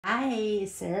Hi,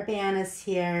 Sarah Banas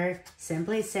here.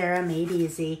 Simply Sarah Made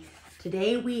Easy.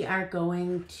 Today we are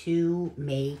going to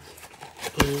make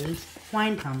a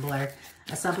wine tumbler,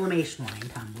 a sublimation wine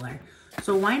tumbler.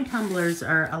 So wine tumblers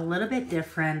are a little bit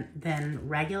different than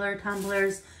regular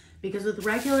tumblers because with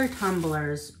regular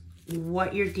tumblers,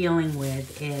 what you're dealing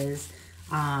with is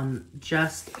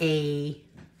just a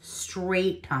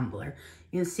straight tumbler.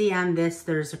 You can see on this,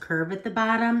 there's a curve at the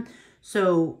bottom.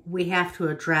 So we have to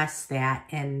address that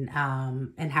and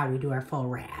how we do our full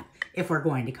wrap if we're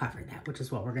going to cover that, which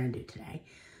is what we're going to do today.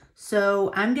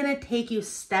 So I'm going to take you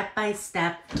step by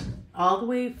step all the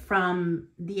way from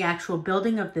the actual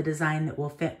building of the design that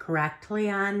will fit correctly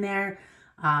on there,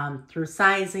 through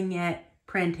sizing it,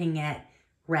 printing it,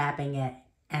 wrapping it,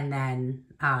 and then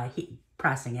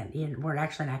pressing it. We're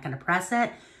actually not going to press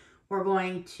it. We're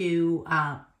going to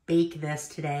bake this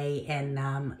today in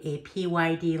a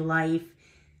PYD Life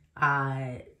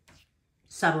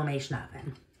sublimation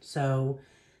oven. So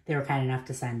they were kind enough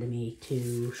to send to me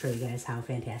to show you guys how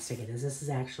fantastic it is. This is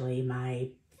actually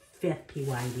my 5th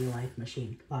PYD Life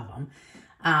machine. Love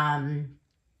them.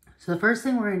 So the first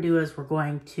thing we're going to do is we're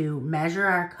going to measure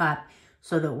our cup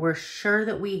so that we're sure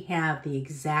that we have the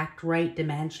exact right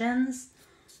dimensions.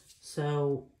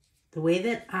 So the way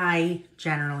that I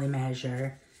generally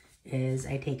measure is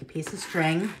I take a piece of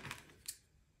string.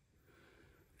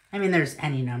 I mean, there's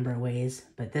any number of ways,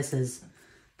 but this is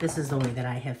the way that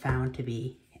I have found to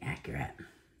be accurate.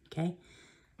 Okay.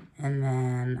 And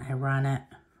then I run it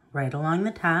right along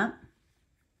the top.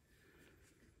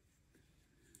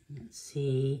 Let's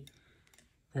see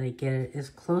that I get it as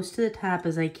close to the top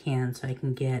as I can so I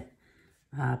can get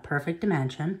perfect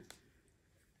dimension.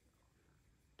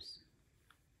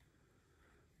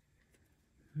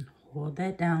 Hold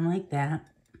that down like that.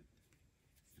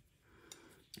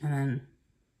 And then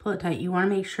pull it tight. You want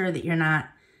to make sure that you're not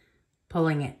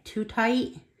pulling it too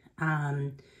tight,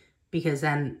 because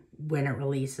then when it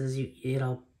releases,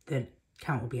 the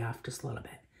count will be off just a little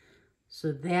bit.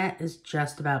 So that is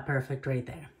just about perfect right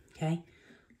there. Okay.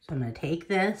 So I'm going to take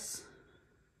this.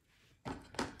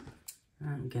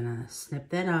 I'm going to snip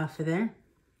that off of there.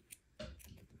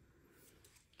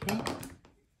 Okay.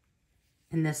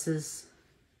 And this is,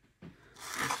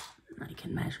 I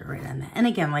can measure right on that. And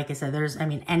again, like I said, there's,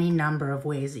 any number of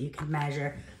ways that you can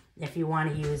measure. If you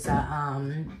want to use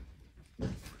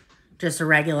just a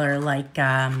regular, like,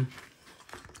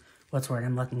 what's the word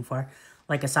I'm looking for?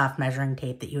 Like a soft measuring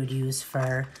tape that you would use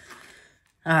for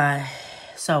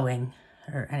sewing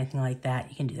or anything like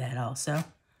that. You can do that also.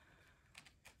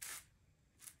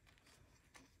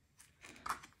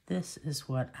 This is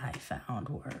what I found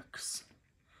works.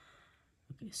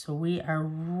 Okay, so we are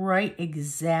right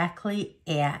exactly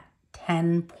at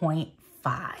 10.5.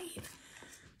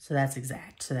 So that's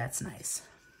exact. So that's nice.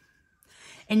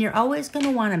 And you're always going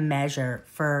to want to measure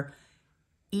for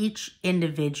each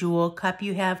individual cup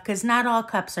you have, because not all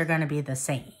cups are going to be the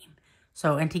same.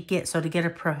 So to get a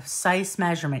precise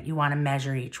measurement, you want to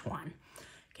measure each one.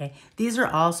 Okay. These are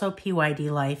also PYD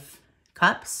Life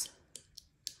cups.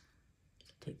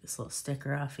 Take this little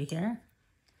sticker off of here.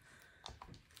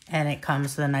 And it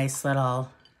comes with a nice little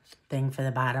thing for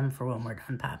the bottom for when we're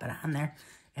done popping it on there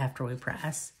after we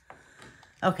press.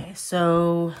 Okay,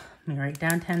 so let me write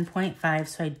down 10.5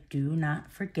 so I do not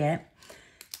forget.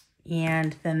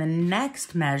 And then the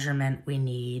next measurement we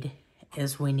need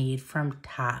is from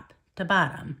top to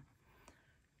bottom.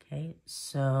 Okay,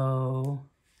 so,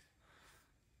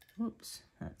 oops,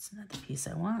 that's not the piece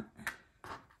I want.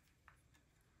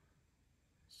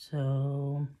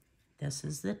 So this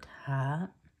is the top.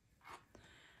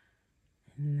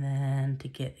 And then to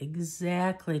get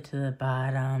exactly to the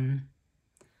bottom,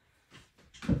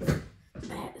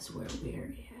 that is where we're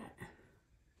at.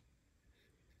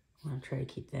 I want to try to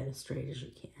keep that as straight as you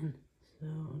can. So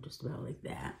just about like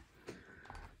that.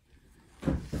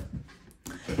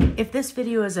 If this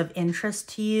video is of interest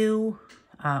to you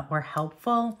or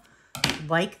helpful,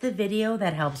 like the video.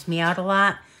 That helps me out a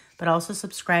lot. But also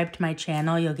subscribe to my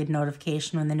channel. You'll get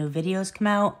notification when the new videos come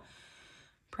out.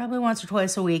 Probably once or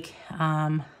twice a week.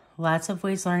 Lots of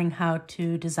ways learning how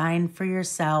to design for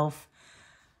yourself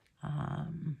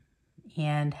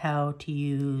and how to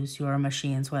use your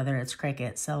machines, whether it's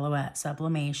Cricut, Silhouette,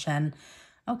 Sublimation.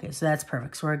 Okay, so that's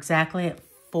perfect. So we're exactly at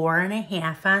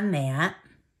 4.5 on that.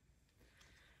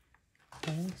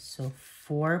 Okay, so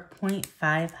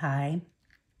 4.5 high.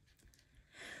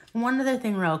 One other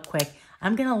thing real quick.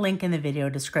 I'm going to link in the video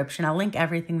description. I'll link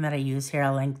everything that I use here.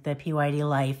 I'll link the PYD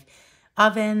Life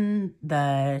oven,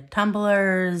 the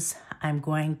tumblers. I'm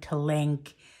going to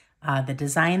link the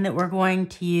design that we're going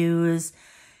to use.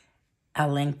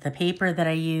 I'll link the paper that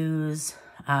I use.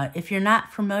 If you're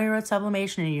not familiar with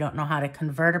sublimation and you don't know how to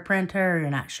convert a printer, or you're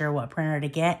not sure what printer to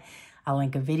get, I'll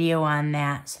link a video on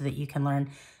that so that you can learn.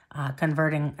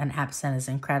 Converting an Epson is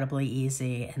incredibly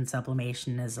easy, and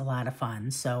sublimation is a lot of fun.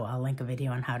 So I'll link a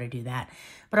video on how to do that.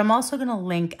 But I'm also going to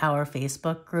link our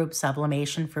Facebook group,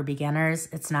 Sublimation for Beginners.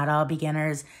 It's not all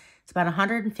beginners. It's about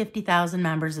 150,000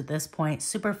 members at this point.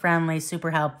 Super friendly,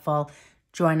 super helpful.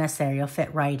 Join us there. You'll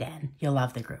fit right in. You'll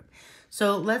love the group.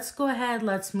 So let's go ahead.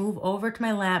 Let's move over to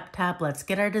my laptop. Let's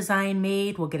get our design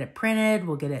made. We'll get it printed.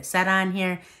 We'll get it set on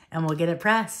here, and we'll get it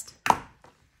pressed.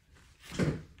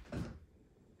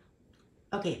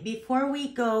 Okay, before we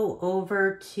go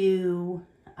over to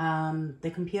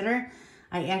the computer,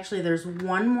 there's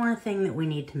one more thing that we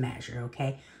need to measure,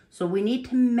 okay? So we need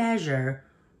to measure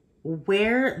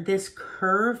where this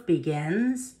curve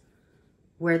begins,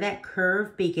 where that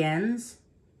curve begins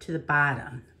to the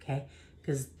bottom, okay?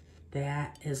 Because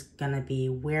that is gonna be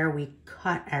where we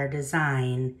cut our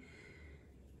design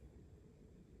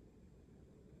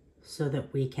so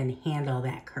that we can handle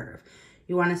that curve.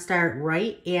 You wanna start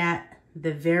right at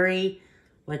the very,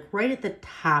 right at the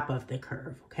top of the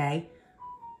curve, okay?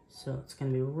 So it's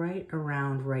gonna be right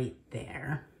around right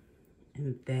there.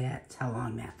 And that's how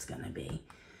long that's gonna be.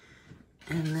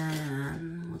 And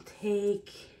then we'll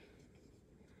take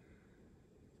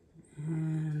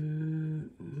and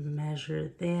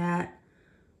measure that.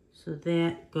 So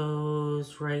that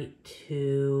goes right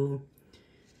to,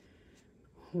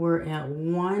 we're at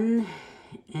 1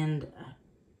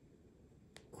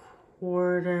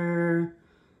 1/4,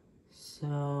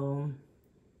 so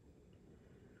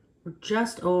we're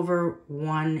just over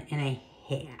 1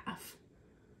 1/2.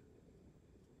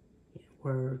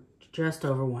 We're just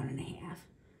over 1 1/2.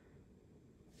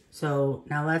 So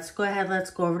now let's go ahead,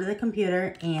 let's go over to the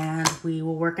computer and we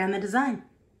will work on the design.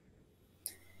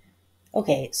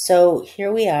 Okay, so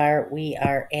here we are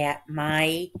at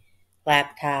my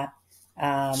laptop.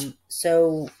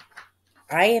 So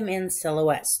I am in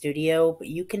Silhouette Studio, but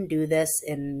you can do this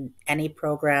in any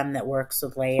program that works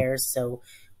with layers. So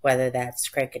whether that's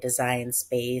Cricut Design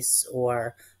Space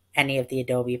or any of the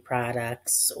Adobe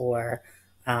products or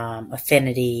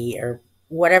Affinity or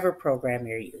whatever program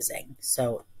you're using.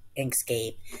 So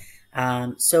Inkscape.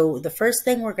 So the first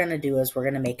thing we're going to do is we're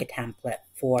going to make a template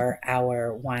for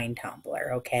our wine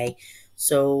tumbler, okay?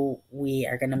 So we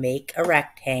are going to make a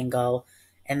rectangle.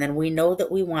 And then we know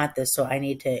that we want this, so I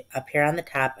need to, up here on the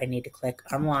top, I need to click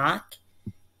Unlock,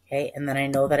 okay? And then I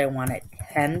know that I want it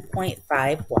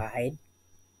 10.5 wide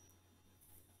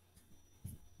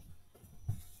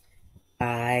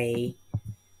by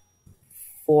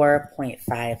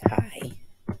 4.5 high,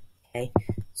 okay?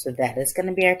 So that is going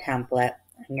to be our template.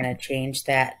 I'm going to change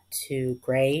that to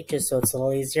gray just so it's a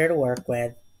little easier to work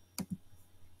with,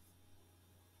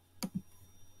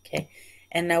 okay?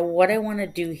 And now what I want to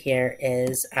do here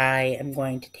is I am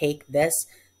going to take this.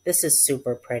 This is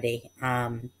super pretty.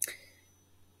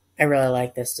 I really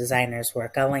like this designer's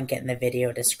work. I'll link it in the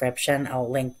video description. I'll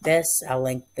link this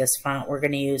font we're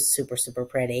going to use, super, super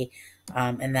pretty.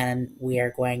 And then we are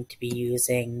going to be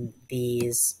using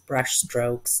these brush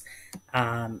strokes.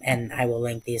 And I will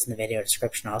link these in the video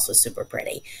description, also super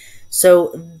pretty.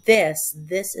 So this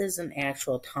is an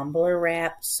actual tumbler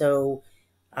wrap. So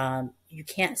you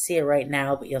can't see it right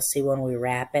now, but you'll see when we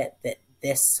wrap it that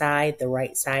this side, the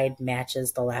right side,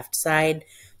 matches the left side.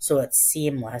 So it's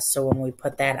seamless. So when we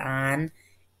put that on,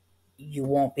 you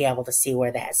won't be able to see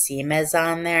where that seam is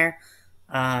on there.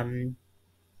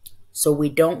 So we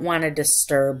don't want to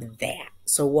disturb that.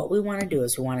 So what we want to do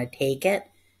is we want to take it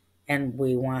and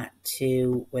we want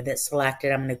to, with it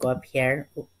selected, I'm going to go up here,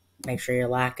 make sure your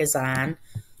lock is on.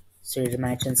 So your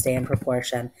dimensions stay in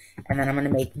proportion. And then I'm going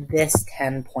to make this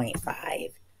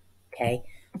 10.5. Okay.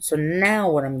 So now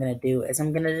what I'm going to do is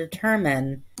I'm going to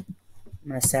determine, I'm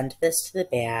going to send this to the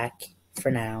back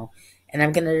for now. And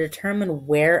I'm going to determine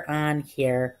where on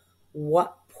here,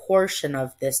 what portion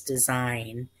of this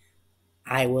design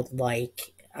I would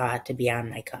like to be on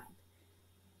my cup.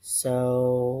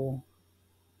 So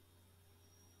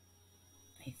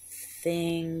I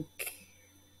think,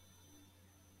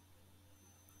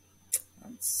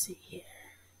 let's see here.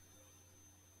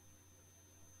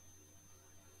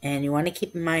 And you want to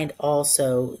keep in mind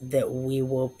also that we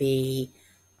will be,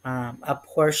 a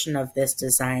portion of this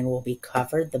design will be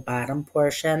covered. The bottom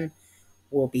portion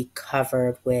will be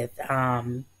covered with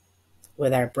our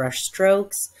brush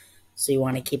strokes. So you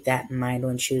want to keep that in mind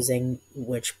when choosing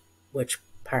which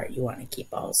part you want to keep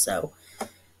also.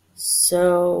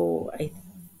 So I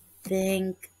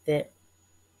think that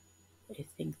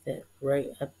right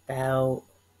about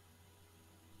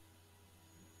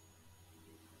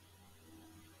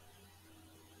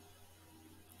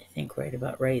think right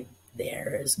about right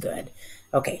there is good.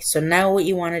 Okay, so now what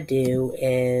you want to do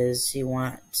is you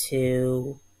want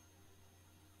to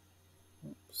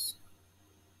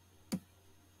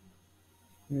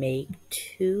make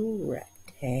 2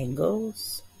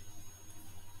 rectangles.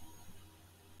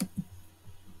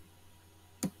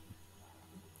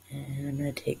 And I'm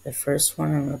going to take the first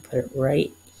one, I'm going to put it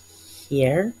right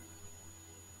here.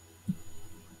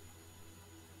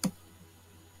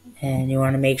 And you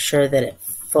want to make sure that it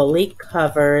fully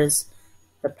covers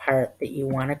the part that you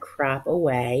want to crop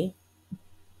away.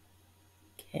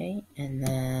 Okay, and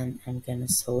then I'm going to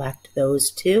select those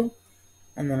 2.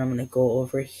 And then I'm going to go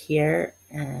over here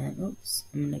and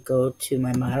I'm going to go to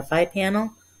my modify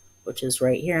panel, which is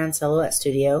right here on Silhouette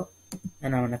Studio.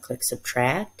 And I'm going to click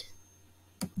subtract.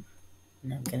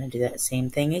 And I'm going to do that same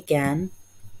thing again,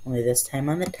 only this time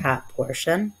on the top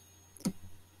portion.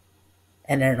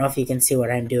 And I don't know if you can see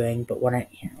what I'm doing, but let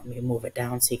me move it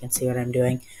down so you can see what I'm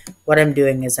doing. What I'm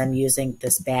doing is I'm using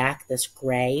this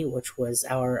gray, which was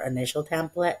our initial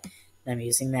template. And I'm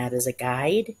using that as a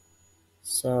guide.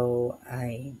 So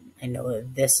I know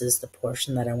that this is the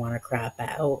portion that I want to crop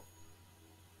out.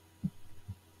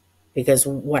 Because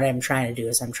what I'm trying to do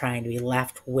is I'm trying to be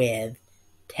left with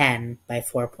 10 by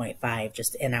 4.5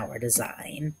 just in our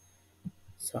design.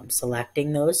 So I'm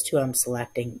selecting those 2. I'm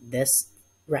selecting this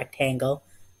rectangle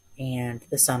and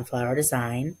the sunflower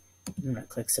design. I'm going to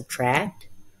click subtract.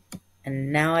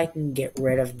 And now I can get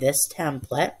rid of this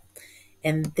template.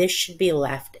 And this should be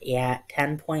left at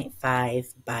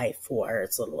 10.5 by 4.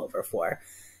 It's a little over 4.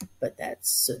 But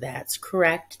that's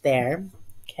correct there.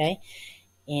 Okay.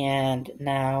 And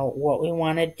now what we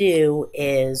want to do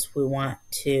is we want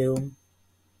to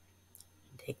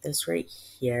take this right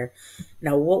here.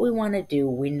 Now what we want to do,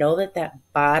 we know that that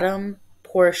bottom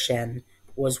portion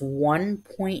was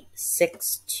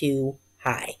 1.62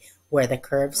 high where the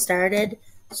curve started.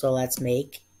 So let's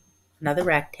make another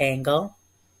rectangle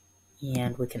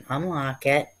and we can unlock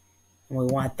it. And we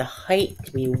want the height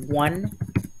to be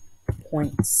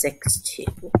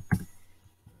 1.62.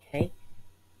 Okay.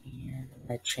 And I'm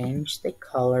going to change the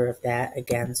color of that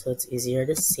again so it's easier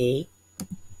to see.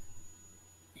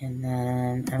 And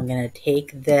then I'm going to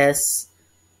take this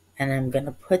and I'm going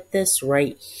to put this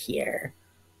right here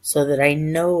so that I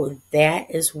know that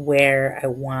is where I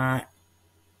want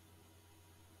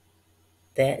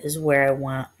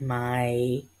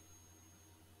my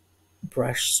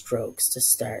brush strokes to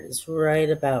start. It's right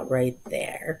about right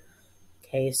there.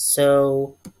 Okay,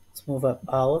 so let's move up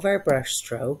all of our brush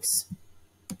strokes.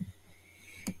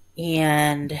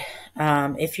 And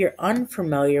if you're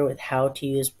unfamiliar with how to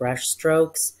use brush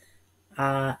strokes,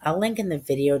 I'll link in the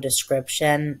video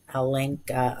description. I'll link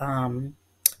a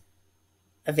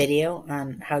video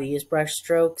on how to use brush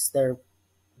strokes. They're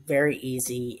very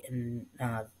easy and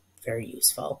very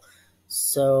useful.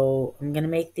 So I'm going to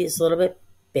make these a little bit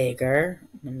bigger.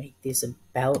 I'm going to make these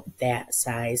about that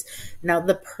size. Now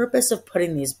the purpose of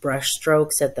putting these brush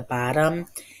strokes at the bottom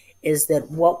is that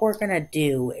what we're going to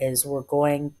do is we're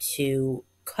going to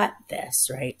cut this,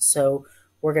 right? So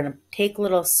we're going to take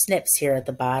little snips here at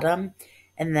the bottom,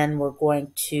 and then we're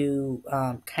going to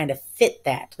kind of fit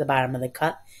that to the bottom of the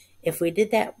cut. If we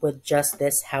did that with just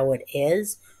this how it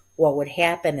is, what would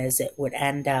happen is it would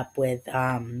end up with,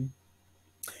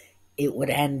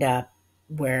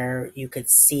 where you could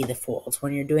see the folds.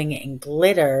 When you're doing it in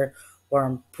glitter or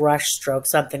in brush stroke,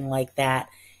 something like that,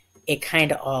 it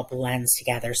kind of all blends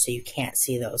together so you can't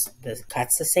see the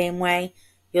cuts the same way.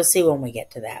 You'll see when we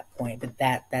get to that point, but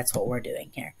that's what we're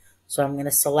doing here. So I'm going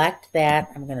to select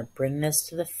that. I'm going to bring this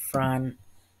to the front.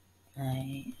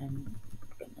 It's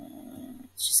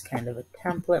just kind of a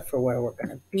template for where we're going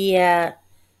to be at.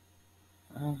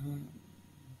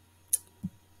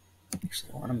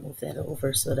 Actually, I want to move that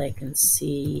over so that I can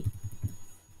see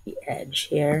the edge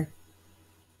here.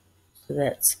 So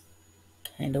that's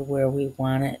kind of where we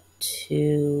want it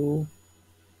to.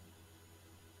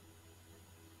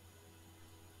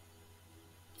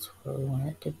 That's where we want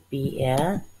it to be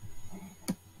at.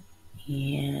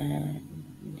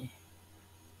 And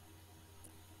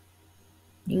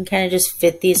you can kind of just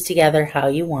fit these together how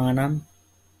you want them.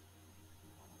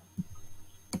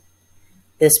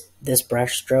 This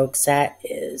brush stroke set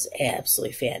is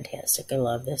absolutely fantastic. I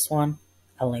love this one.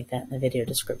 I'll link that in the video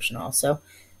description also.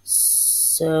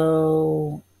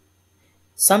 So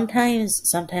sometimes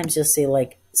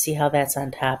you'll see how that's on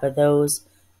top of those.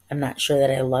 I'm not sure that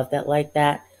I love that like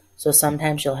that. So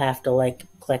sometimes you'll have to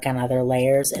click on other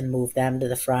layers and move them to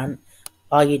the front.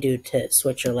 All you do to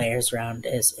switch your layers around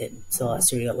is, in Silhouette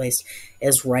Studio at least,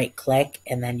 is right click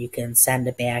and then you can send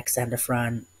a back, send a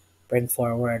front, bring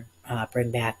forward,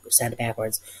 bring back, send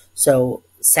backwards. So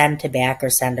send to back or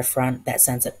send to front, that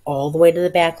sends it all the way to the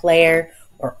back layer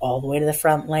or all the way to the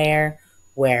front layer,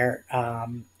 where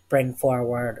bring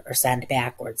forward or send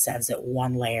backwards sends it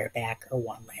one layer back or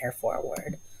one layer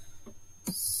forward.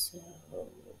 So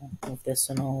move this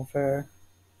one over.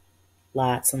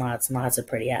 Lots and lots and lots of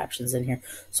pretty options in here.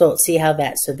 So see how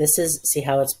that, so this is, see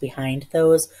how it's behind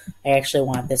those? I actually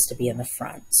want this to be in the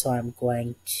front. So I'm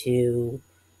going to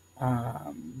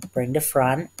bring to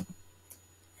front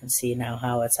and see now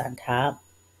how it's on top.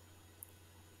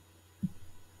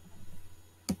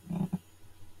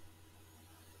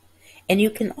 And you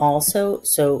can also,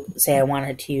 so say I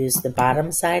wanted to use the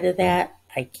bottom side of that,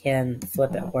 I can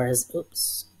flip it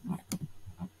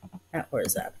not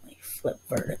horizontally, flip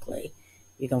vertically.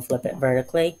 You can flip it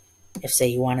vertically if, say,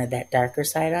 you wanted that darker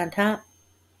side on top.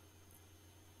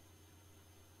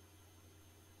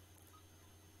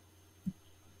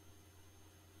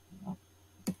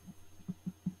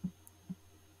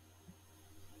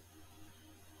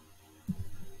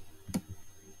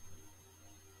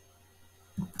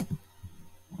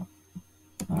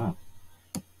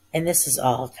 And this is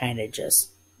all kind of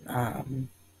just, you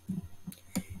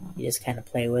just kind of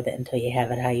play with it until you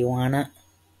have it how you want it.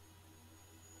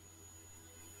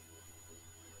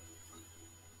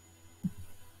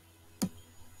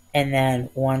 And then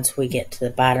once we get to the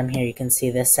bottom here, you can see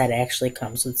this set actually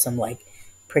comes with some like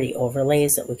pretty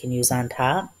overlays that we can use on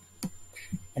top.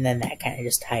 And then that kind of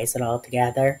just ties it all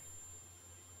together.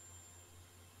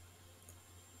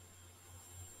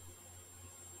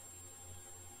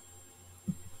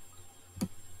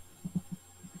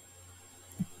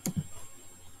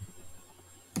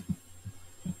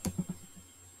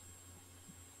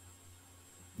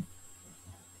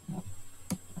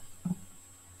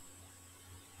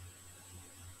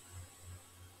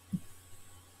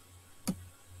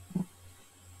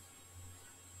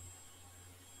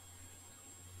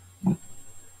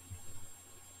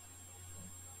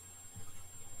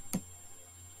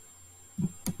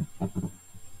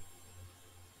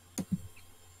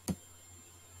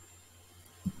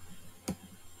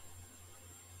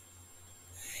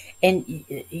 And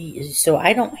so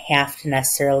I don't have to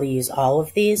necessarily use all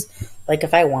of these. Like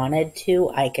if I wanted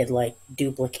to, I could like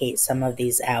duplicate some of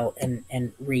these out and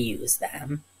reuse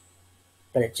them.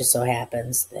 But it just so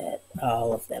happens that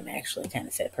all of them actually kind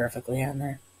of fit perfectly on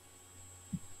there.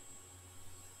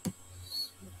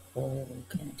 So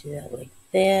kind of do that like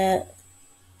that.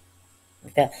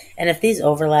 Like that. And if these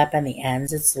overlap on the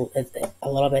ends, it's a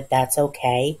little bit, that's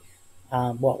okay.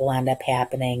 What will end up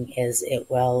happening is it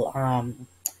will,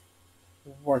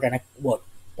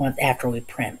 after we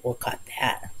print, we'll cut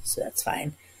that. So that's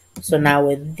fine. So now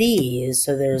with these,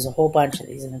 so there's a whole bunch of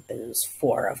these, and there's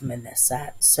 4 of them in this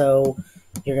set. So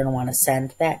you're going to want to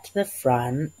send that to the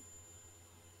front.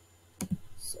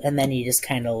 And then you just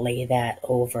kind of lay that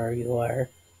over your,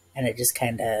 and it just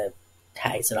kind of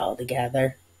ties it all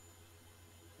together.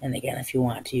 And again, if you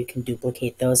want to, you can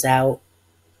duplicate those out.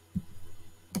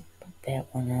 Put that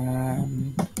one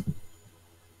on.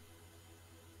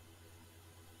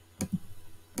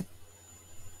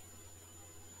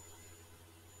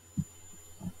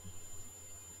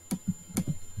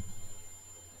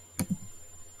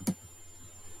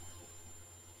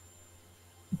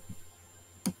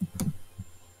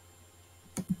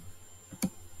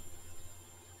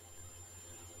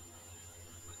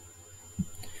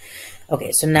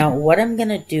 Okay, so now what I'm going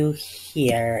to do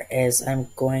here is I'm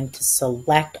going to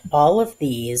select all of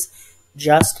these,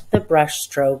 just the brush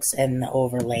strokes and the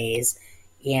overlays,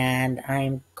 and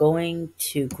I'm going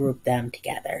to group them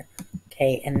together.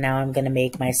 Okay, and now I'm going to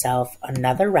make myself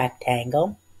another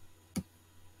rectangle.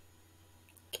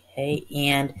 Okay,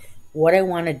 and what I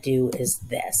want to do is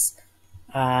this.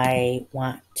 I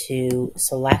want to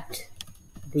select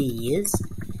these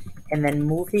and then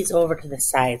move these over to the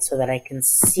side so that I can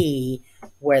see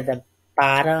where the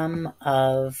bottom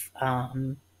of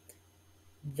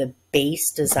the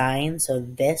base design, so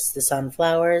the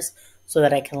sunflowers, so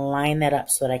that I can line that up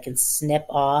so that I can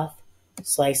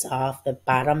slice off the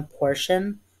bottom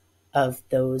portion of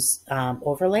those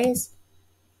overlays.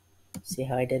 See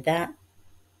how I did that?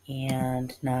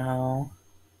 And now,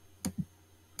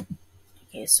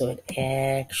 okay, so it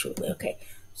actually, okay.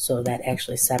 So that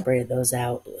actually separated those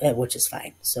out, which is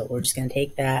fine. So we're just going to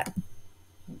take that,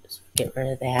 just get rid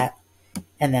of that,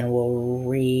 and then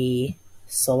we'll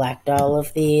select all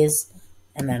of these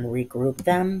and then regroup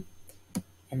them.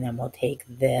 And then we'll take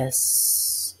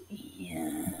this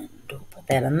and we'll put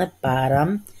that on the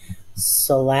bottom,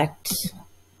 select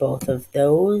both of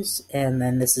those, and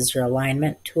then this is your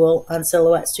alignment tool on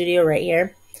Silhouette Studio right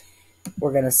here.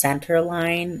 We're going to center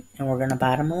line and we're going to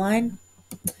bottom align.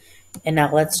 And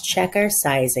now let's check our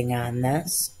sizing on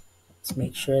this. Let's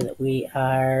make sure that we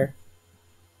are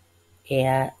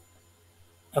at,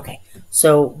 okay,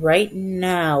 so right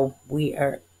now we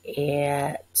are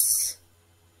at,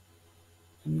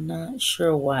 I'm not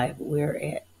sure why, but we're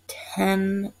at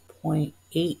 10.862.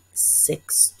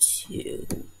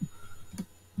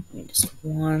 Give me just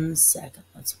 1 second.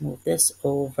 Let's move this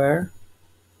over.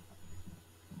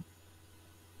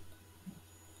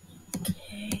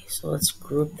 Okay, so let's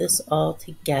group this all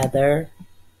together.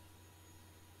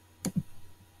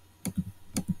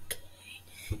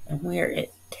 And we're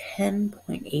at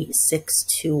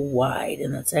 10.862 wide,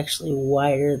 and that's actually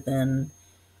wider than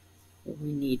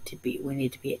we need to be. We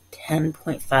need to be at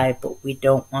 10.5, but we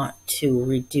don't want to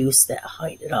reduce that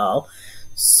height at all.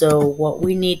 So what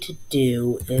we need to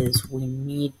do is we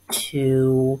need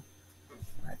to,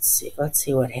 let's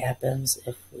see what happens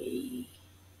if we,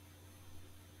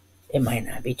 it might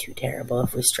not be too terrible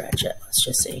if we stretch it. Let's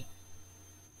just see.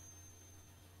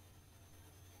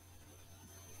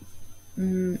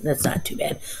 That's not too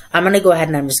bad. I'm going to go ahead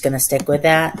and I'm just going to stick with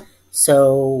that.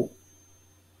 So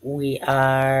we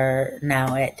are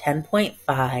now at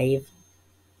 10.5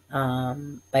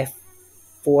 by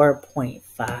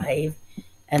 4.5.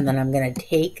 And then I'm going to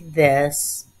take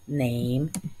this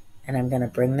name and I'm going to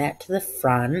bring that to the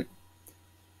front.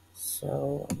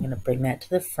 So I'm going to bring that to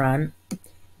the front.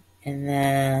 And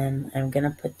then I'm going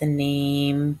to put the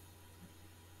name,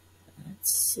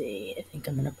 let's see, I think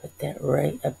I'm going to put that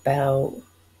right about,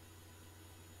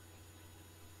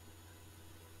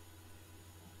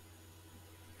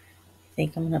 I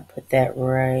think I'm going to put that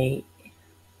right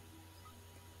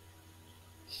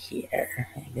here.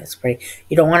 I think that's great.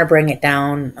 You don't want to bring it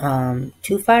down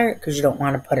too far because you don't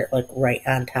want to put it like right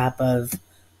on top of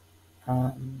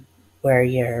where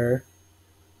you're,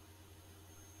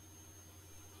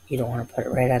 you don't want to put it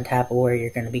right on top of where you're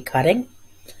going to be cutting.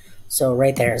 So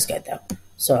right there is good though.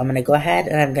 So I'm going to go ahead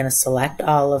and I'm going to select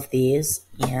all of these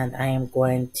and I am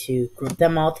going to group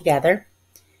them all together.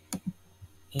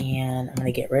 And I'm going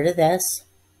to get rid of this.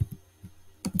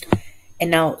 And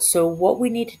now, so what we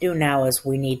need to do now is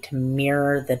we need to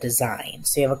mirror the design.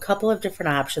 So you have a couple of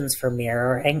different options for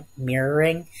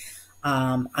mirroring.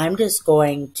 I'm just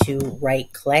going to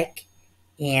right click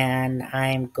and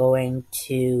I'm going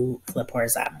to flip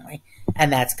horizontally,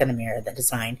 and that's going to mirror the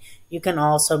design. You can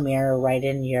also mirror right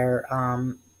in your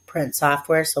print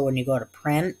software. So when you go to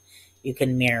print, you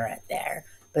can mirror it there,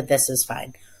 but this is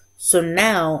fine. So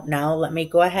now let me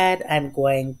go ahead. I'm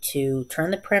going to turn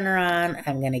the printer on.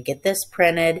 I'm going to get this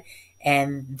printed,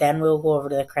 and then we'll go over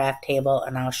to the craft table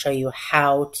and I'll show you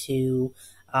how to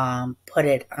put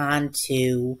it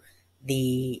onto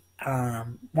the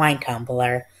wine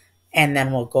tumbler. And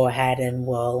then we'll go ahead and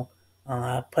we'll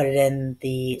put it in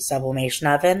the sublimation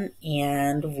oven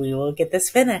and we will get this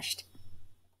finished.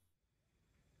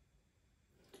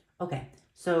 Okay,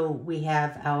 so we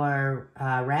have our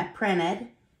wrap printed.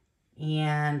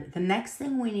 And the next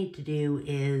thing we need to do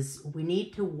is we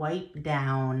need to wipe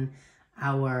down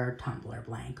our tumbler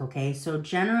blank, okay? So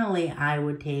generally I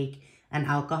would take an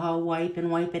alcohol wipe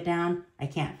and wipe it down. I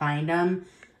can't find them.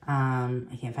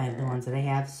 I can't find the ones that I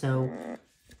have, so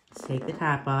let's take the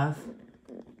top off.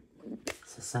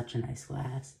 This is such a nice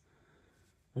glass.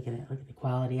 Look at it. Look at the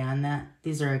quality on that.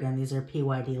 These are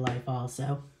PYD Life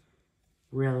also.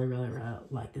 Really, really, really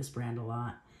like this brand a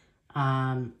lot.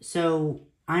 So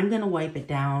I'm going to wipe it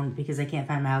down because I can't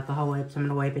find my alcohol wipes. I'm going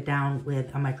to wipe it down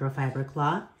with a microfiber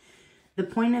cloth. The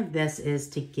point of this is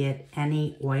to get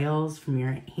any oils from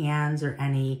your hands or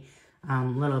any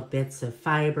little bits of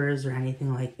fibers or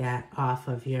anything like that off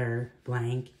of your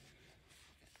blank.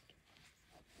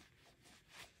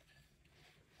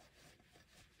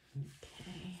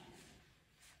 Okay.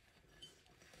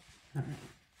 All right.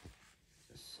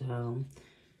 So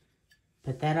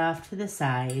put that off to the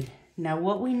side. Now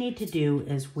what we need to do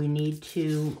is we need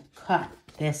to cut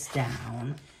this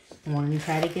down. And we're going to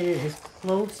try to get it as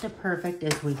close to perfect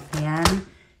as we can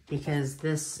because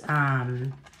this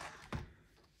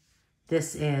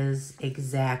this is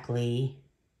exactly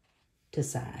to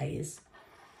size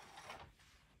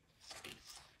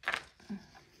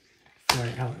for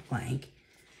our blank.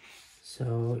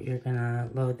 So you're going to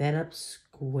load that up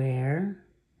square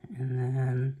and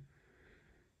then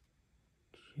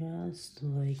just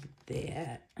like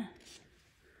that.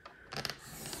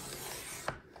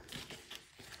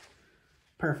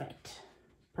 Perfect.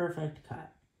 Perfect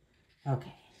cut.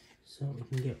 Okay, so we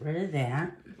can get rid of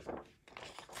that.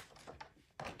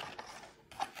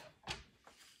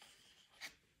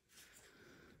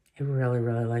 I really,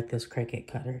 really like this Cricut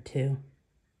cutter too.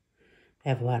 I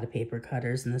have a lot of paper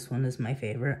cutters, and this one is my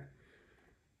favorite.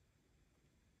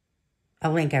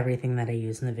 I'll link everything that I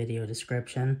use in the video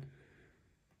description.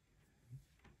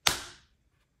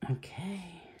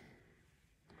 Okay.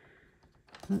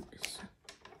 Oops.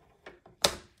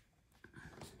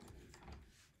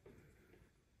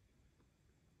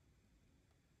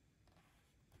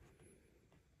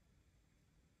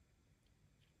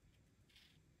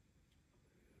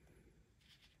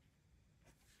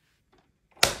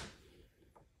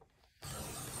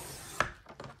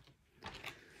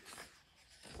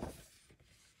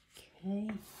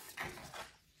 Okay.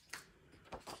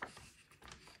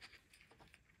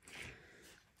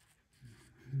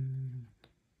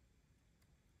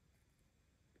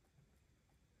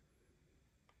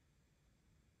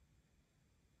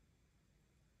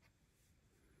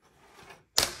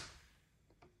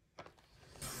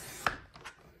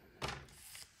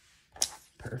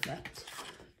 Perfect.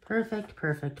 Perfect,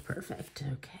 perfect, perfect.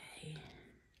 Okay.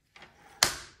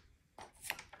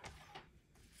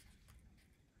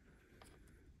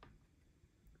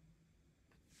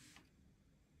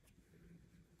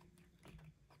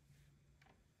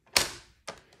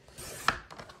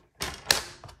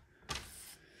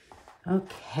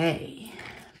 Okay.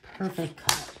 Perfect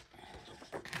cut.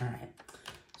 All right.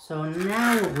 So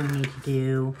now what we need to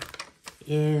do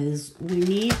is we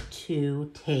need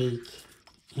to take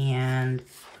and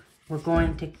we're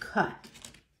going to cut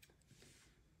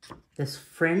this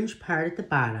fringe part at the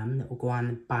bottom that will go on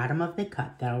the bottom of the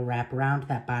cut that'll wrap around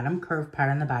that bottom curved part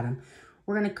on the bottom.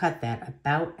 We're going to cut that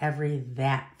about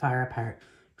that far apart.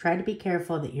 Try to be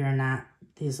careful that you're not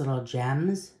these little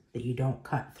gems, that you don't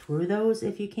cut through those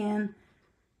if you can.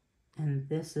 And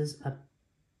this is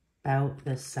about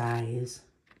the size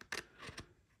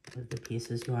of the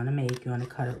pieces you want to make. You want to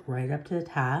cut it right up to the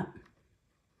top.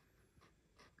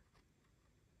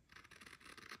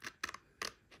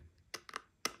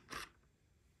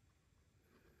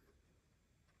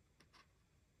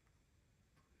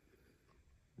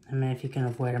 I mean, if you can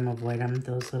avoid them, avoid them.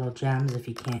 Those little gems, if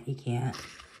you can't, you can't.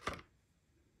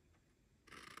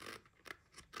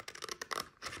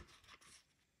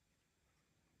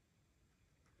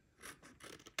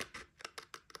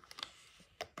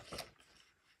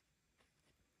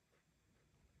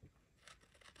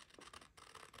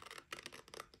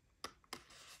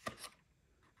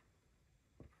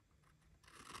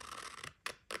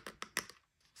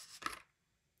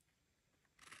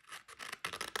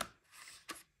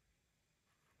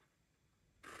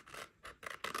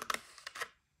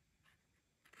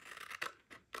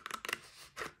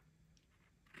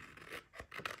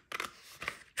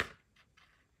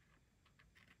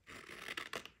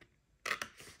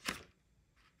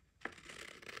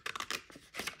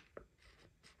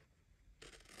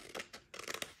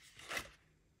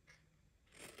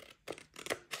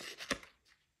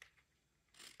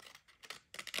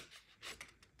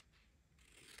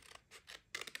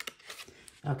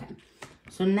 Okay,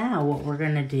 so now what we're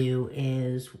gonna do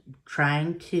is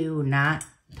trying to not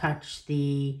touch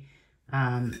the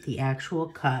actual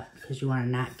cut, because you want to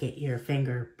not get your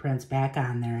fingerprints back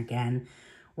on there again.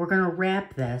 We're gonna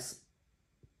wrap this,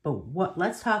 but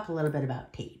let's talk a little bit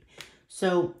about tape.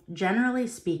 So generally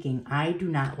speaking, I do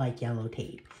not like yellow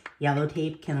tape. Yellow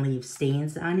tape can leave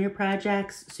stains on your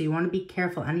projects, so you want to be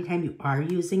careful anytime you are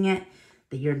using it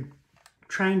that you're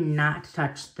trying not to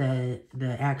touch the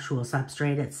actual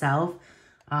substrate itself.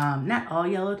 Not all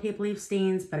yellow tape leaves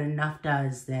stains, but enough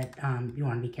does that you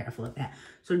want to be careful of that.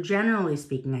 So generally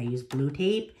speaking, I use blue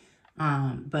tape,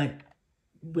 but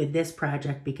with this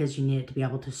project, because you need it to be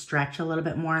able to stretch a little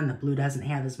bit more and the blue doesn't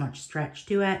have as much stretch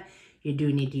to it, you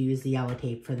do need to use the yellow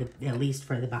tape for at least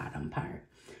for the bottom part.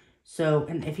 So,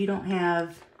 and if you don't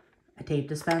have a tape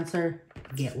dispenser,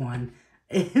 get one.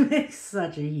 It makes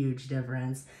such a huge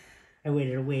difference. I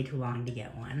waited way too long to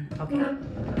get one. Okay,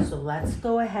 so let's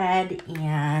go ahead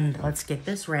and let's get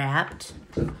this wrapped.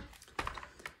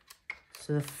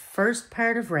 So the first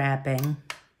part of wrapping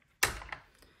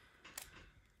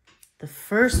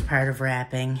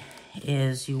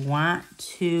is you want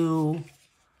to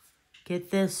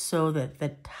get this so that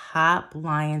the top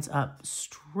lines up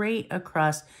straight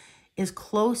across, as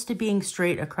close to being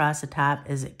straight across the top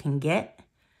as it can get.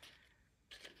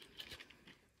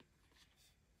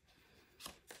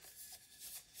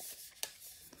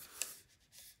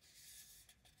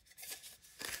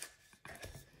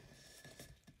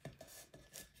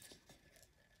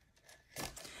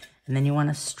 And then you want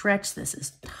to stretch this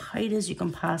as tight as you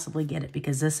can possibly get it,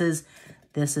 because this is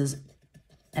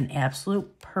an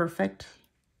absolute perfect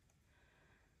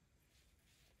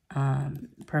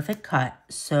perfect cut.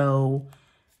 So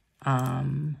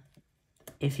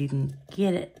if you can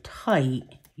get it tight,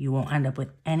 you won't end up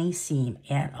with any seam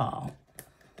at all.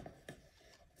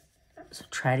 So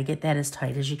try to get that as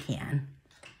tight as you can.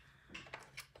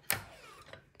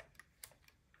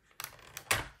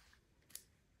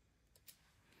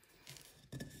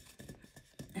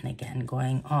 And again,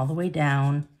 going all the way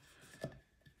down,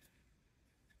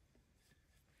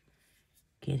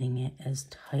 getting it as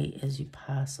tight as you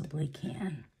possibly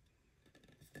can.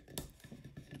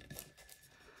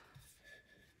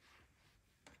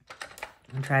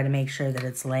 And try to make sure that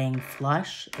it's laying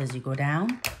flush as you go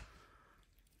down.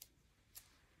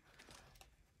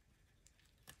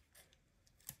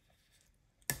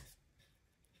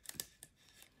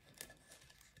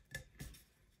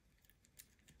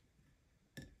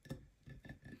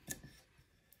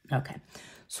 Okay,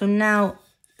 so now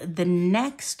the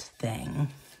next thing,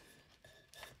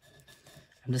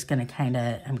 I'm just gonna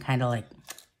I'm kind of like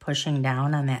pushing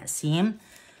down on that seam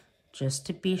just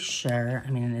to be sure.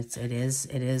 I mean, it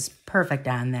is perfect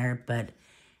on there, but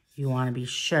you want to be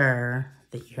sure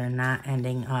that you're not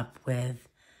ending up with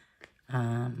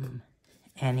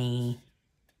any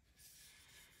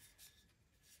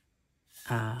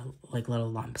like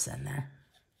little lumps in there.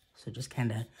 So just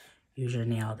kind of use your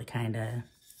nail to kind of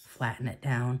flatten it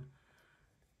down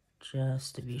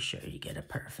just to be sure you get it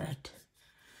perfect.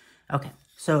 Okay,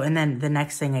 so and then the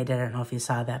next thing I did, I don't know if you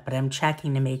saw that, but I'm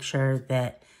checking to make sure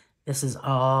that this is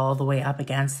all the way up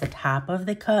against the top of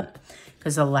the cup,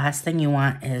 because the last thing you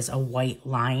want is a white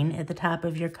line at the top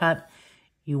of your cup.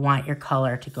 You want your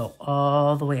color to go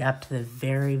all the way up to the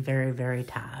very, very, very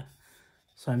top.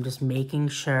 So I'm just making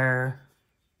sure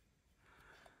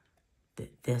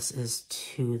that this is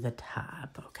to the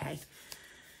top, okay?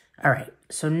 All right,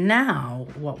 so now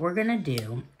what we're gonna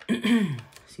do,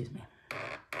 excuse me,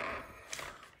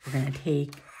 we're gonna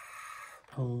take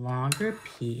a longer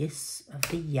piece of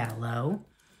the yellow.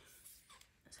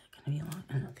 Is that gonna be long?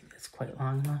 I don't think that's quite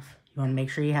long enough. You wanna make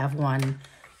sure you have one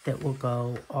that will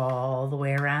go all the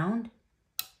way around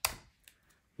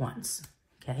once,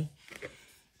 okay?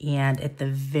 And at the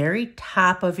very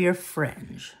top of your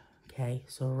fringe, okay,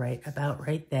 so about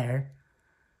right there,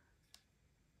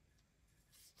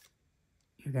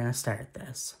 you're gonna start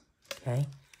this, okay?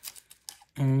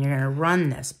 And you're gonna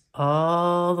run this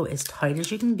all the way, as tight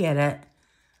as you can get it,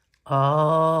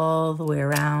 all the way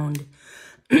around,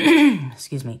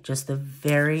 excuse me, just the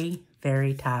very,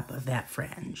 very top of that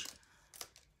fringe.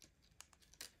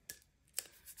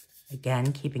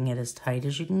 Again, keeping it as tight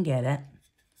as you can get it.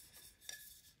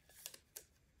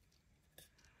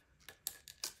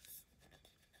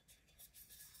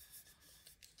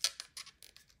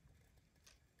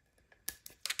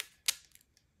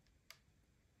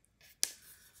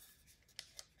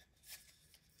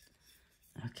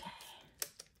 Okay.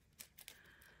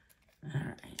 All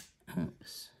right.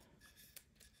 Oops.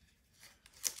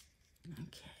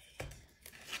 Okay.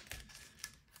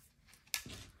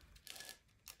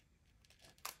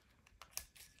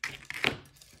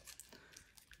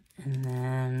 And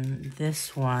then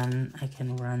this one, I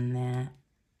can run that,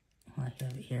 well, I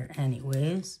have it here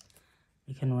anyways.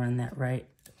 You can run that right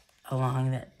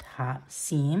along that top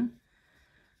seam.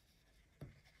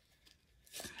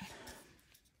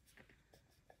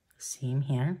 Seam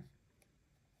here.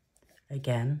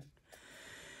 Again,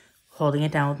 holding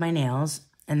it down with my nails.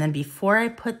 And then before I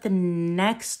put the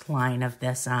next line of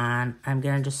this on, I'm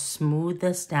gonna just smooth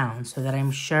this down so that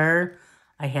I'm sure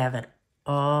I have it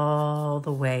all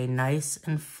the way nice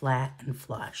and flat and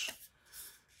flush.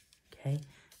 Okay,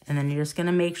 and then you're just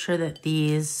gonna make sure that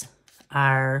these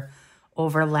are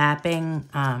overlapping,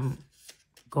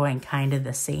 going kind of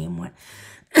the same way,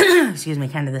 excuse me,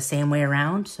 kind of the same way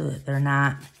around so that they're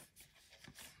not,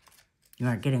 you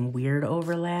aren't getting weird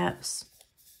overlaps.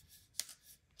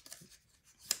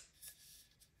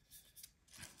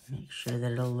 Make sure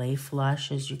that it'll lay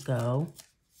flush as you go.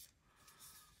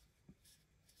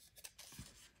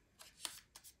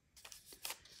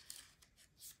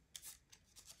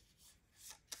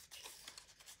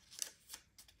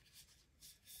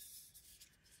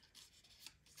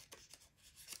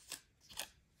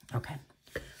 Okay,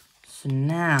 so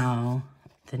now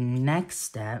the next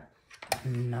step,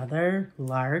 another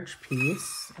large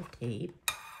piece of tape.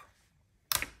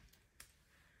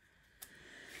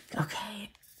 Okay,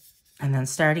 and then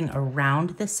starting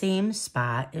around the same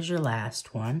spot as your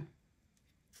last one.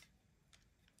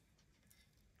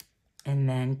 And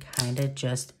then kind of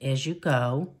just as you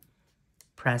go,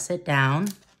 press it down.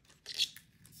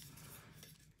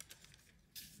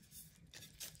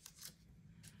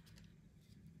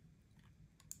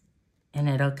 And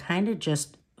it'll kind of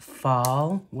just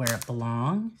fall where it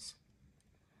belongs.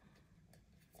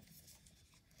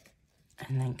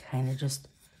 And then kind of just,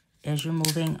 as you're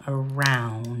moving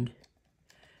around,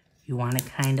 you want to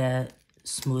kind of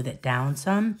smooth it down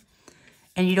some.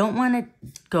 And you don't want to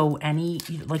go you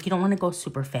don't want to go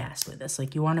super fast with this.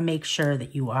 Like, you want to make sure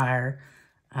that you are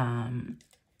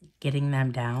getting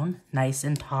them down nice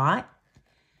and taut.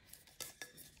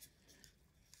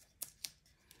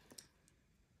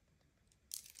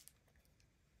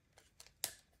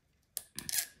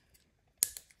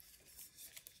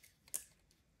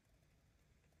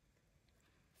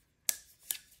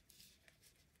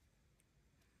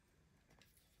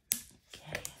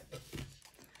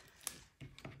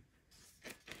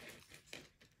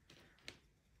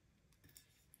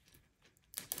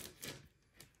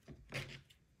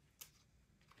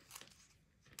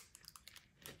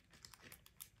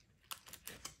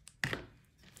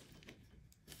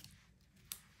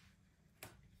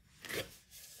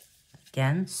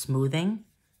 Again, smoothing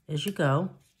as you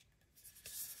go.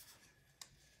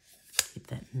 Keep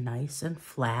that nice and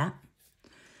flat.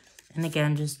 And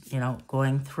again, just,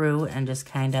 going through and just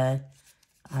kind of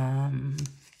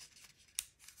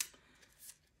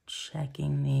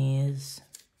checking these.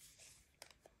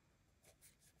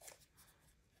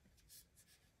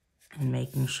 And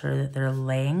making sure that they're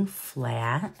laying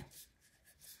flat.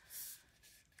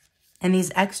 And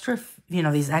these extra,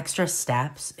 these extra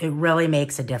steps, it really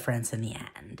makes a difference in the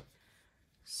end.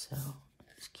 So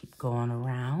just keep going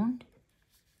around.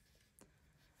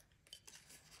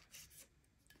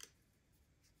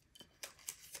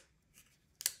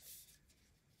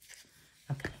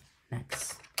 Okay,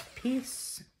 next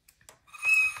piece.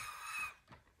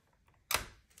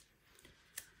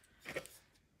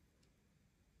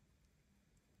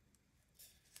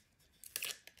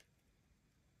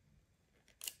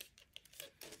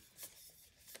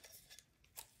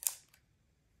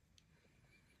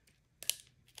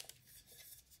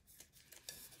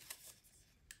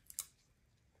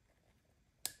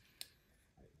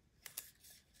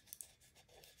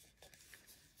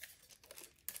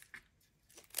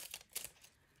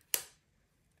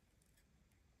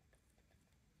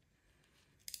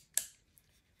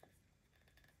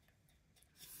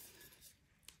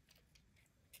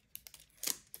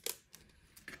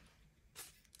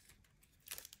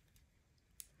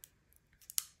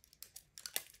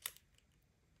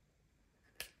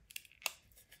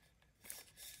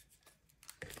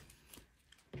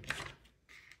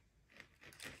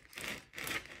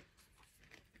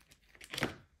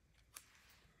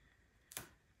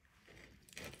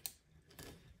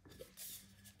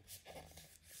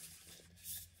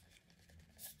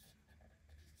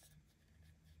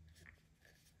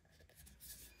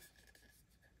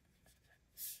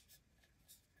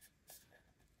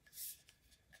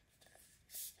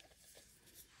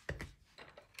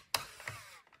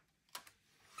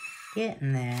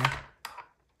 Getting there.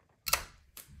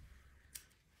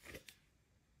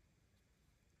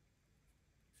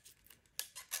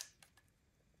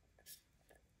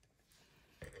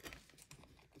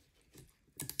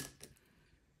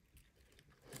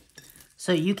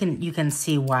 So you can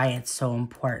see why it's so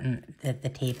important that the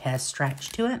tape has stretch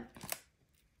to it.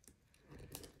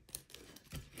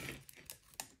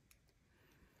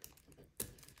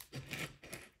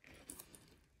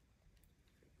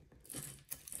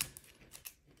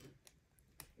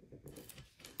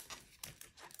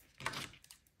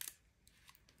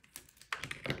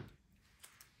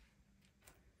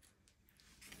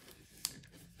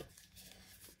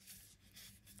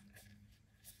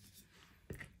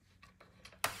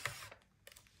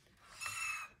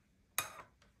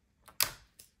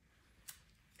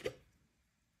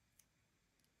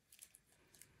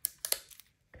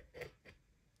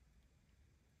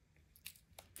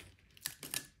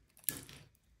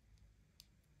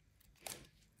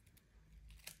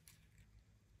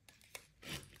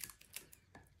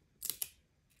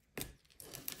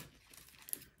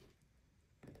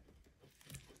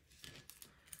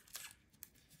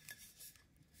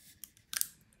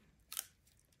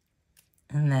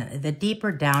 And the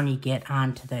deeper down you get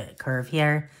onto the curve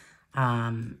here,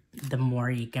 the more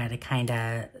you got to kind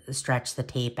of stretch the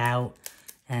tape out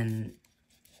and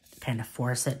kind of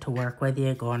force it to work with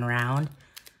you going around.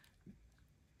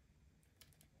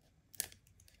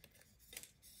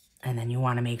 And then you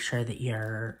want to make sure that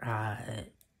you're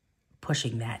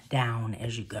pushing that down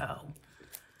as you go.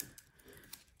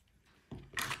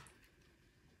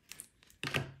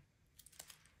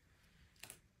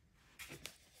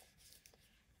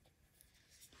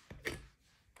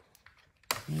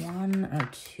 One or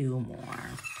two more.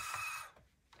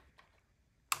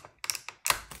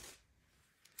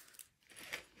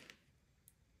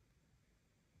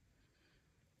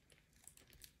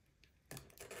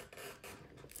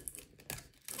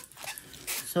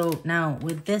 So now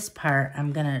with this part,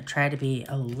 I'm gonna try to be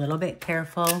a little bit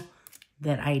careful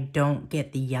that I don't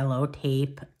get the yellow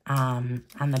tape on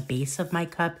the base of my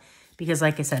cup, because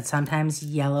like I said, sometimes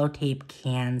yellow tape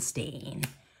can stain.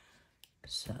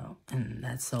 So, and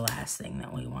that's the last thing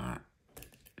that we want.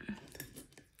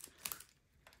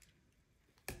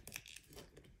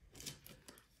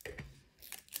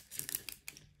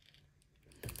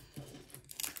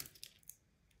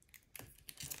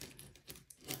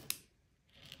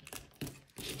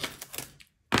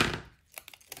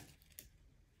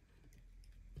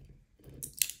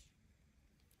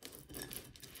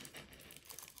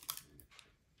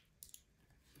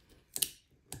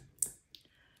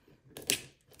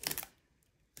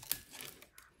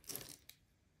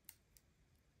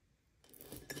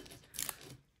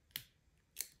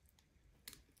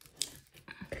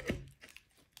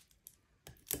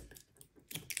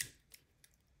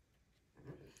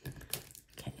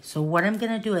 So what I'm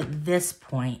going to do at this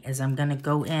point is I'm going to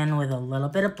go in with a little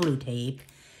bit of blue tape,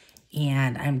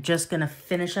 and I'm just going to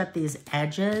finish up these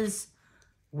edges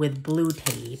with blue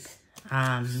tape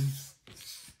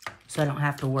so I don't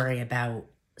have to worry about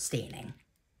staining.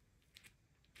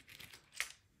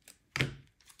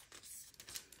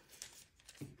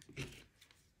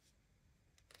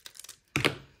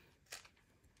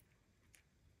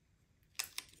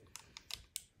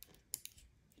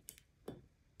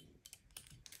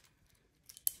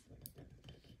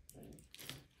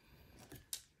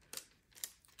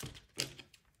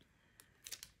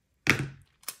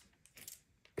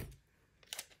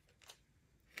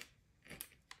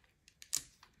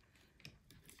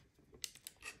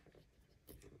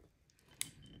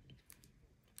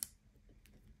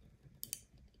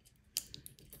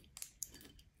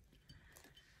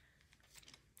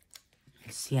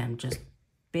 See, I'm just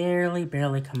barely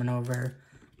coming over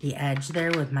the edge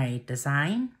there with my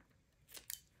design.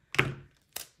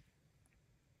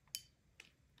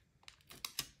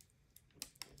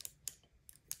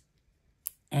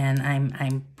 And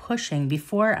I'm pushing,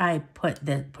 before I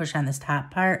push on this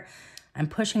top part, I'm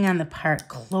pushing on the part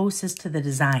closest to the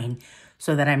design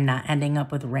so that I'm not ending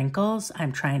up with wrinkles.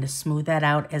 I'm trying to smooth that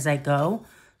out as I go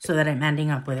so that I'm ending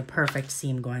up with a perfect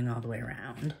seam going all the way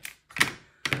around.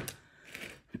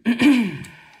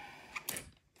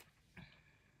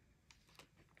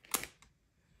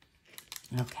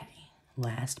 Okay,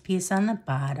 last piece on the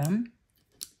bottom.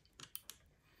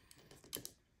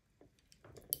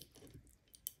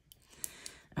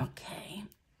 Okay.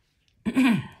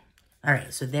 All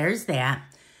right, so there's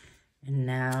that. And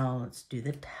now let's do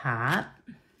the top.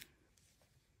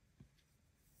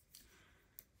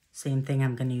 Same thing,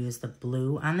 I'm going to use the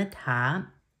blue on the top.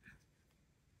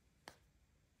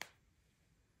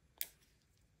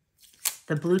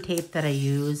 The blue tape that I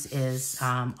use is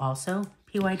also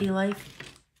PYD Life.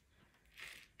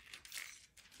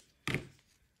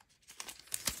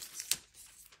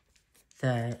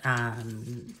 The, I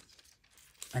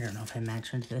don't know if I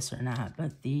mentioned this or not,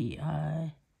 but the,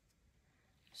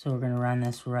 so we're going to run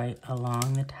this right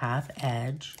along the top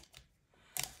edge.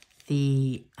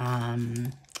 The,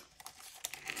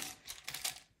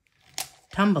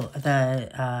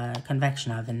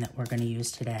 convection oven that we're going to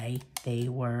use today, they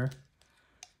were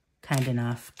kind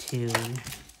enough to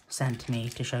send to me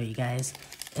to show you guys.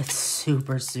 It's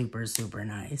super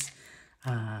nice.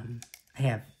 I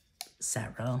have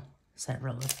several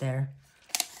of their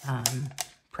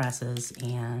presses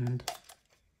and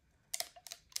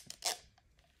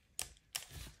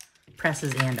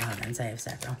ovens. I have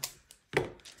several.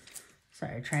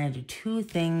 Sorry, trying to do two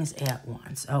things at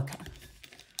once. Okay.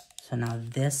 So now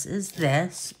this is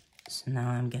this. So now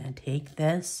I'm going to take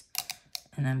this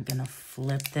and I'm going to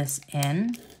flip this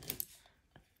in.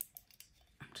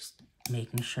 I'm just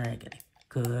making sure I get a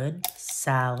good,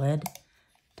 solid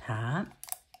top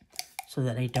so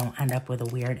that I don't end up with a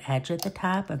weird edge at the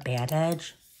top, a bad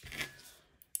edge.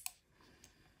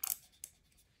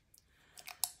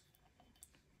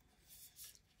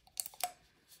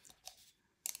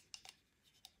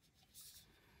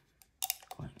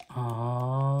 Going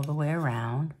all the way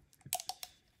around.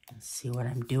 Let's see what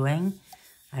I'm doing.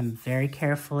 I'm very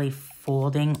carefully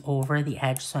folding over the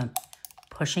edge, so I'm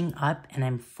pushing up and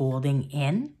I'm folding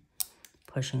in,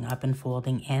 pushing up and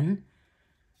folding in,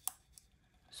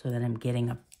 so that I'm getting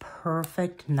a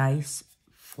perfect, nice,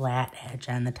 flat edge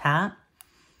on the top.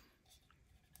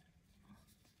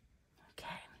 Okay.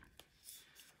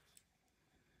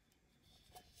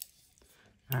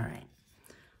 All right.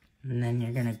 And then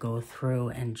you're going to go through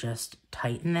and just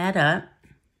tighten that up.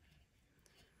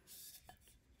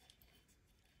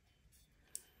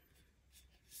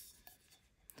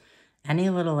 any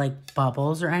little like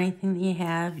bubbles or anything that you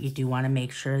have, you do want to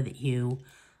make sure that you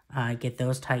get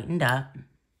those tightened up.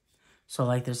 So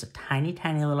like there's a tiny,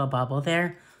 tiny little bubble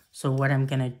there. So what I'm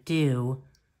going to do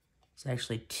is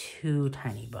actually 2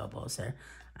 tiny bubbles there.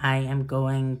 I am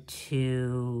going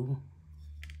to,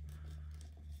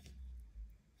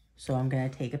 so I'm going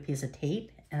to take a piece of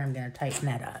tape and I'm going to tighten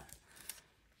that up.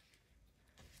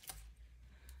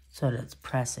 So that it's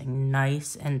pressing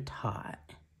nice and taut.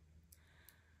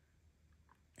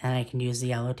 And I can use the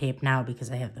yellow tape now because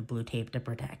I have the blue tape to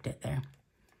protect it there.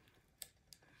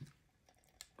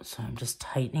 So I'm just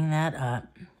tightening that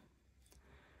up.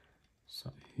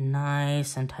 So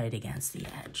nice and tight against the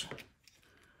edge.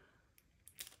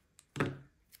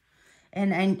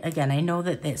 And again, I know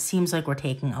that it seems like we're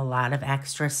taking a lot of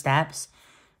extra steps,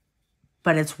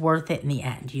 but it's worth it in the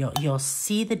end. You'll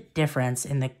see the difference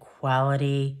in the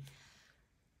quality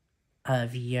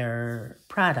of your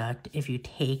product if you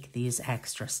take these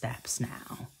extra steps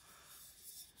now.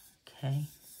 Okay.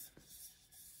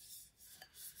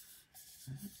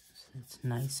 So it's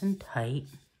nice and tight.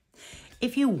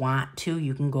 If you want to,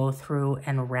 you can go through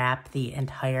and wrap the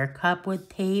entire cup with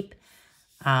tape.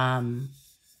 I'm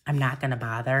not going to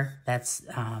bother. That's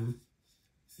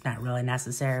not really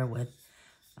necessary with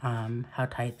how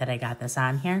tight that I got this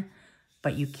on here.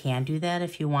 But you can do that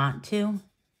if you want to.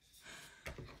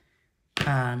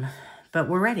 But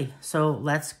we're ready. So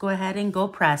let's go ahead and go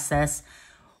press this.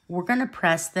 We're going to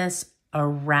press this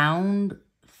around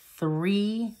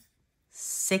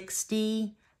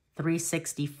 360,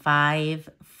 365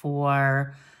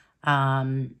 for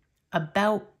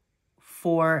about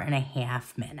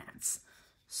 4.5 minutes.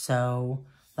 So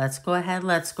let's go ahead,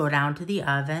 let's go down to the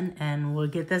oven and we'll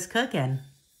get this cooking.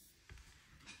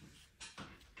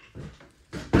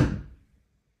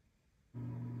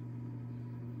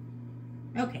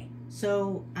 Okay,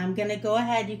 so I'm gonna go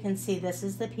ahead, you can see this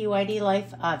is the PYD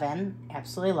Life oven,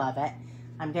 absolutely love it.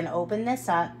 I'm gonna open this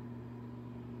up.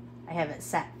 I have it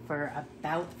set for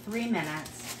about 3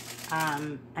 minutes.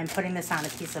 I'm putting this on a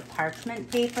piece of parchment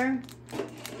paper.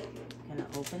 I'm gonna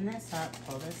open this up,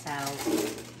 pull this out.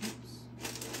 Oops.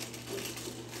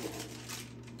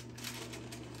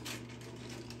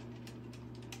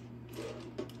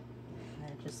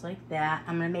 And just like that.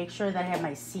 I'm gonna make sure that I have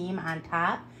my seam on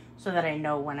top so that I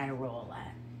know when I roll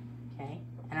it. Okay,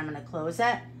 and I'm gonna close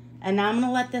it. And now I'm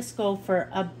gonna let this go for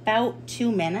about 2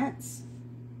 minutes.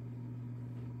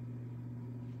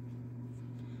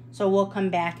 So we'll come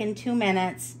back in 2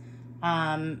 minutes,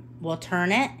 we'll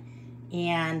turn it,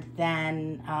 and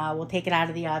then we'll take it out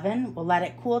of the oven. We'll let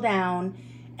it cool down,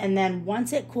 and then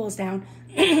once it cools down,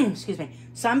 excuse me,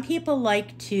 some people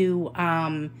like to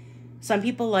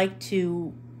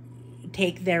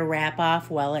take their wrap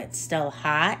off while it's still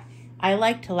hot. I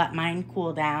like to let mine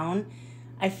cool down.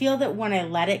 I feel that when I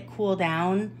let it cool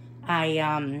down,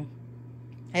 I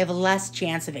have a less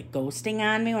chance of it ghosting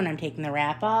on me when I'm taking the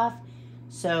wrap off.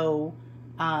 So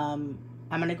I'm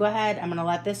going to go ahead, I'm going to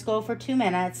let this go for 2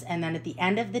 minutes, and then at the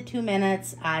end of the 2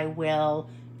 minutes, I will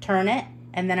turn it,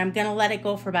 and then I'm going to let it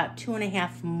go for about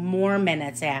 2.5 more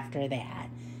minutes after that.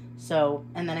 So,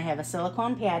 and then I have a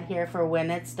silicone pad here for when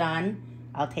it's done.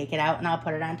 I'll take it out and I'll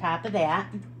put it on top of that.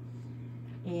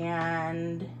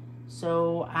 And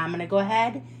so I'm going to go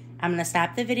ahead, I'm going to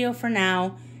stop the video for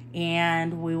now,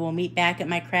 and we will meet back at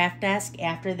my craft desk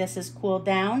after this is cooled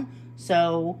down.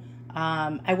 So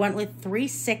I went with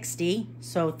 360,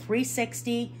 so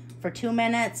 360 for 2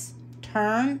 minutes,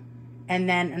 turn, and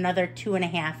then another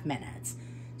 2.5 minutes.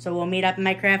 So we'll meet up in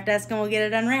my craft desk and we'll get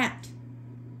it unwrapped.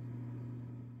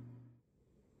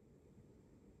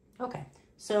 Okay,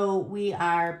 so we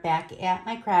are back at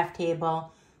my craft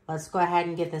table. Let's go ahead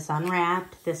and get this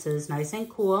unwrapped. This is nice and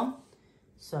cool.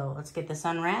 So let's get this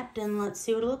unwrapped and let's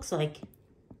see what it looks like.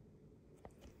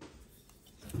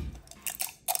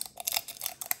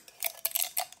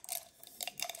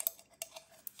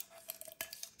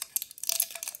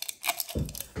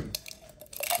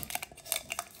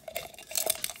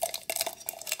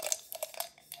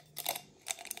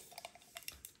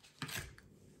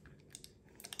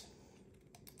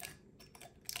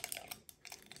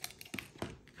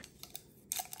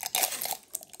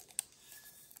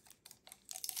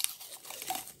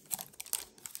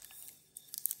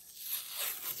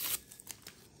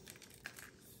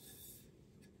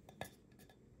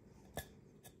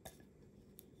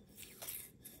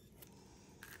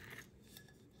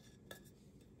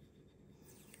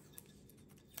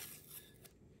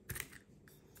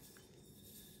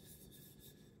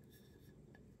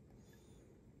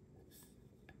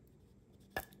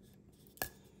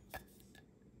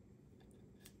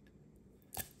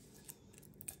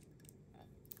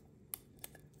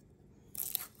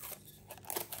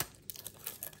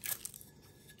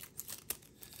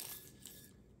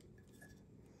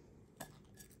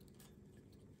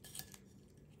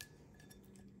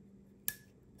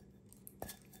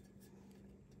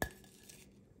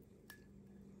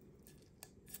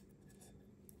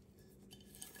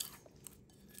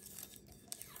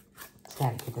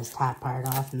 Gotta get this top part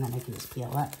off and then I can just peel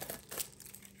it.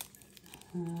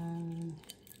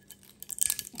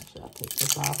 Actually, I'll take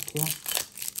this off too.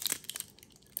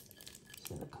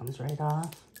 So it comes right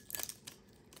off.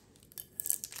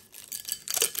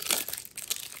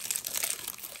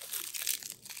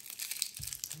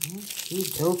 Okie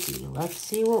dokie, let's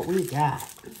see what we got.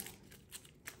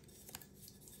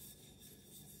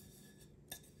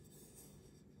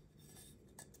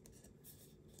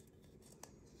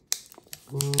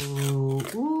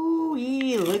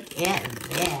 Ooh-wee, look at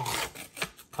that.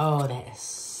 Oh, that is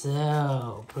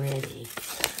so pretty.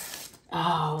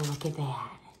 Oh, look at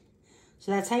that.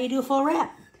 So that's how you do a full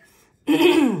wrap.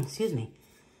 Excuse me.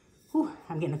 Whew,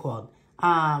 I'm getting a cold.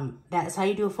 That's how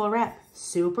you do a full wrap.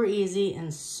 Super easy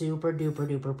and super duper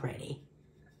duper pretty.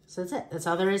 So that's it. That's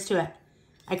all there is to it.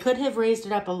 I could have raised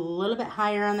it up a little bit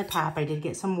higher on the top. I did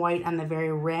get some white on the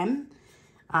very rim.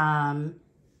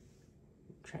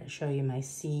 Try to show you my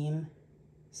seam.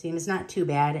 Seam is not too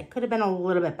bad. It could have been a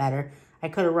little bit better. I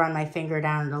could have run my finger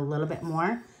down it a little bit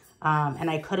more. And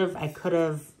I could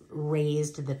have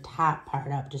raised the top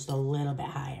part up just a little bit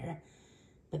higher.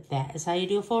 But that is how you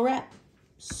do a full wrap.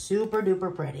 Super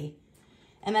duper pretty.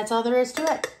 And that's all there is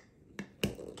to it.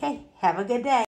 Okay, have a good day.